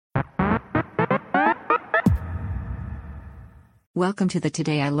Welcome to the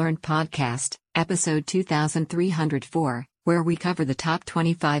Today I Learned podcast, episode 2304, where we cover the top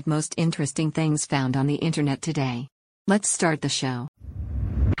 25 most interesting things found on the internet today. Let's start the show.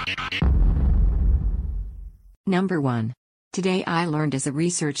 Number 1. Today I learned as a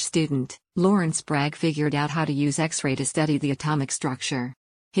research student, Lawrence Bragg figured out how to use X-ray to study the atomic structure.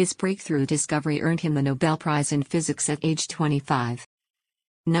 His breakthrough discovery earned him the Nobel Prize in Physics at age 25.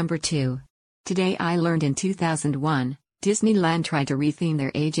 Number 2. Today I learned in 2001, Disneyland tried to retheme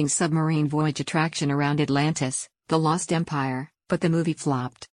their aging submarine voyage attraction around Atlantis, the Lost Empire, but the movie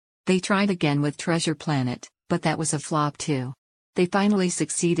flopped. They tried again with Treasure Planet, but that was a flop too. They finally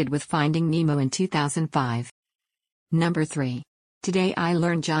succeeded with Finding Nemo in 2005. Number 3. Today I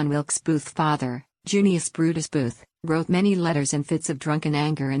learned John Wilkes Booth's father, Junius Brutus Booth, wrote many letters in fits of drunken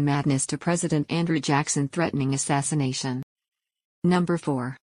anger and madness to President Andrew Jackson threatening assassination. Number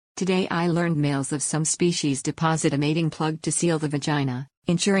 4. Today I learned males of some species deposit a mating plug to seal the vagina,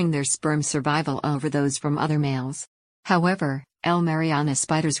 ensuring their sperm survival over those from other males. However, L. mariana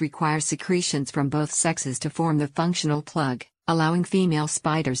spiders require secretions from both sexes to form the functional plug, allowing female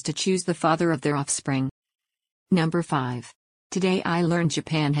spiders to choose the father of their offspring. Number 5. Today I learned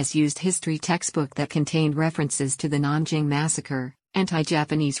Japan has used history textbook that contained references to the Nanjing Massacre,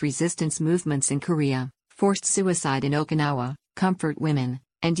 anti-Japanese resistance movements in Korea, forced suicide in Okinawa, comfort women,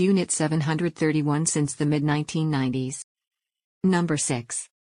 and Unit 731 since the mid-1990s. Number 6.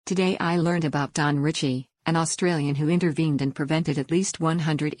 Today I learned about Don Ritchie, an Australian who intervened and prevented at least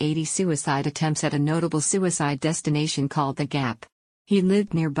 180 suicide attempts at a notable suicide destination called The Gap. He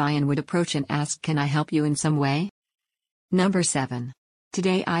lived nearby and would approach and ask, "Can I help you in some way?" Number 7.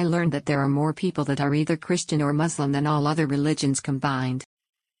 Today I learned that there are more people that are either Christian or Muslim than all other religions combined.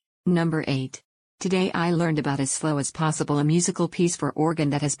 Number 8. Today I learned about As Slow as Possible, a musical piece for organ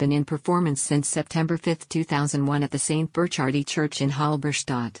that has been in performance since September 5, 2001 at the St. Burchardi Church in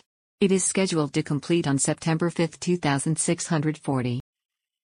Halberstadt. It is scheduled to complete on September 5, 2640.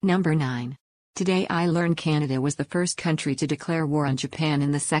 Number 9. Today I learned Canada was the first country to declare war on Japan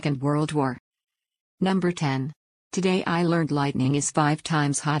in the Second World War. Number 10. Today I learned lightning is 5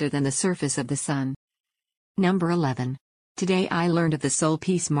 times hotter than the surface of the sun. Number 11. Today I learned of the Seoul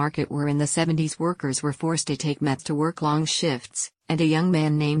Peace Market, where in the 70s workers were forced to take meth to work long shifts, and a young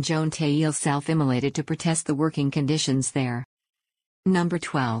man named Joan Tail self-immolated to protest the working conditions there. Number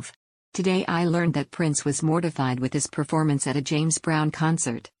 12. Today I learned that Prince was mortified with his performance at a James Brown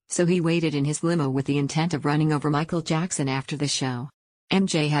concert, so he waited in his limo with the intent of running over Michael Jackson after the show.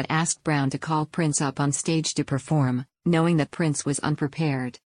 MJ had asked Brown to call Prince up on stage to perform, knowing that Prince was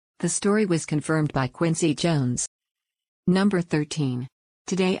unprepared. The story was confirmed by Quincy Jones. Number 13.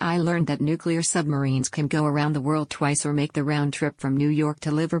 Today I learned that nuclear submarines can go around the world twice or make the round trip from New York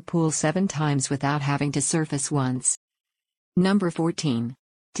to Liverpool 7 times without having to surface once. Number 14.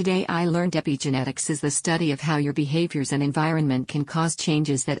 Today I learned epigenetics is the study of how your behaviors and environment can cause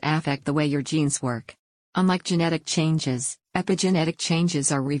changes that affect the way your genes work. Unlike genetic changes, epigenetic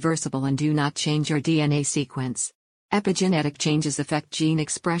changes are reversible and do not change your DNA sequence. Epigenetic changes affect gene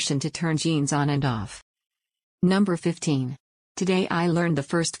expression to turn genes on and off. Number 15. Today I learned the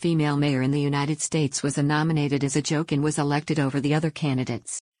first female mayor in the United States was nominated as a joke and was elected over the other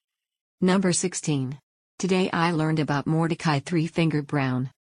candidates. Number 16. Today I learned about Mordecai Three Finger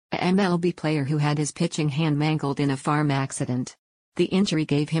Brown, a MLB player who had his pitching hand mangled in a farm accident. The injury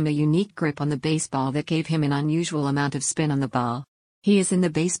gave him a unique grip on the baseball that gave him an unusual amount of spin on the ball. He is in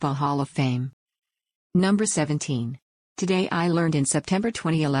the Baseball Hall of Fame. Number 17. Today I learned in September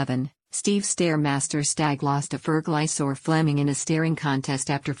 2011, Steve Stairmaster Stagg lost to Ferg Lysor Fleming in a staring contest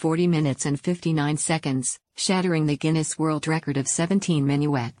after 40 minutes and 59 seconds, shattering the Guinness World Record of 17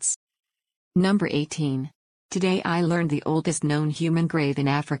 minuets. Number 18. Today I learned the oldest known human grave in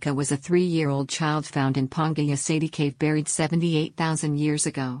Africa was a 3-year-old child found in Ponga Yasedi Cave buried 78,000 years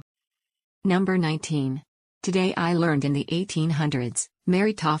ago. Number 19. Today I learned in the 1800s,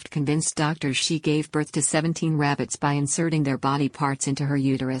 Mary Toft convinced doctors she gave birth to 17 rabbits by inserting their body parts into her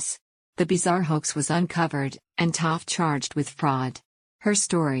uterus. The bizarre hoax was uncovered, and Toft charged with fraud. Her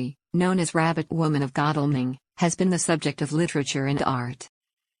story, known as Rabbit Woman of Godalming, has been the subject of literature and art.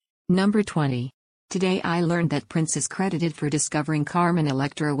 Number 20. Today I learned that Prince is credited for discovering Carmen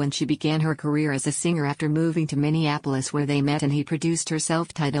Electra when she began her career as a singer after moving to Minneapolis, where they met and he produced her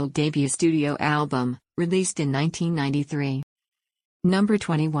self-titled debut studio album, released in 1993. Number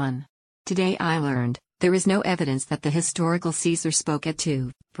 21. Today I learned, there is no evidence that the historical Caesar spoke at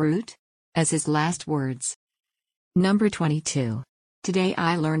to brute as his last words. Number 22. Today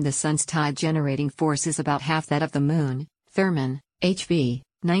I learned the sun's tide generating force is about half that of the moon. Thurman, H.V.,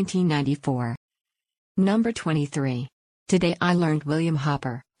 1994. Number 23. Today I learned William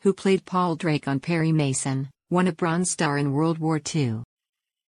Hopper, who played Paul Drake on Perry Mason, won a Bronze Star in World War II.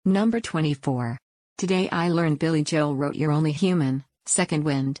 Number 24. Today I learned Billy Joel wrote You're Only Human, Second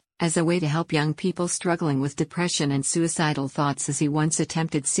Wind, as a way to help young people struggling with depression and suicidal thoughts, as he once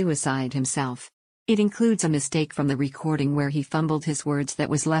attempted suicide himself. It includes a mistake from the recording where he fumbled his words that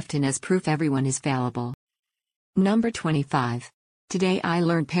was left in as proof everyone is fallible. Number 25. Today I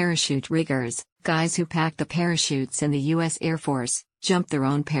learned parachute riggers, guys who pack the parachutes in the U.S. Air Force, jump their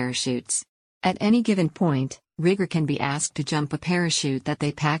own parachutes. At any given point, rigger can be asked to jump a parachute that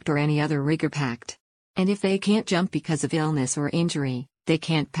they packed or any other rigger packed. And if they can't jump because of illness or injury, they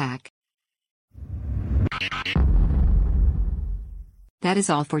can't pack. That is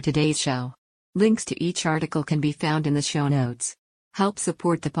all for today's show. Links to each article can be found in the show notes. Help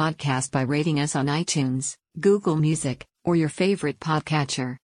support the podcast by rating us on iTunes, Google Music, or your favorite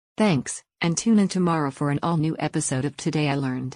podcatcher. Thanks, and tune in tomorrow for an all-new episode of Today I Learned.